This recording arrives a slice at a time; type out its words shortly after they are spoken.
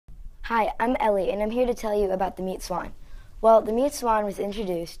Hi, I'm Ellie, and I'm here to tell you about the mute swan. Well, the mute swan was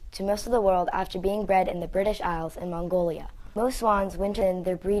introduced to most of the world after being bred in the British Isles and Mongolia. Most swans winter in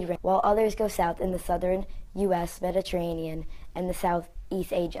their breed range, while others go south in the southern U.S., Mediterranean, and the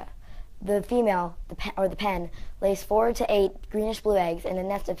Southeast Asia. The female, the pen, lays 4 to 8 greenish-blue eggs in a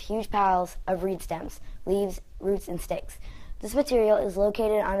nest of huge piles of reed stems, leaves, roots, and sticks. This material is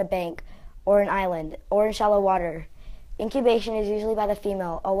located on a bank or an island or in shallow water. Incubation is usually by the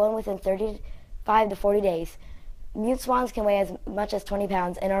female, alone within 35 to 40 days. Mute swans can weigh as much as 20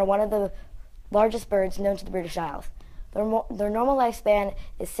 pounds and are one of the largest birds known to the British Isles. Their normal lifespan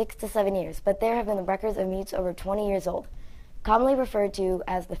is 6 to 7 years, but there have been records of mutes over 20 years old. Commonly referred to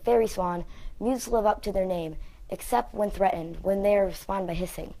as the fairy swan, mutes live up to their name, except when threatened, when they respond by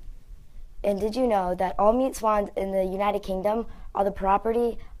hissing. And did you know that all mute swans in the United Kingdom are the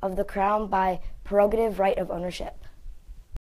property of the Crown by prerogative right of ownership?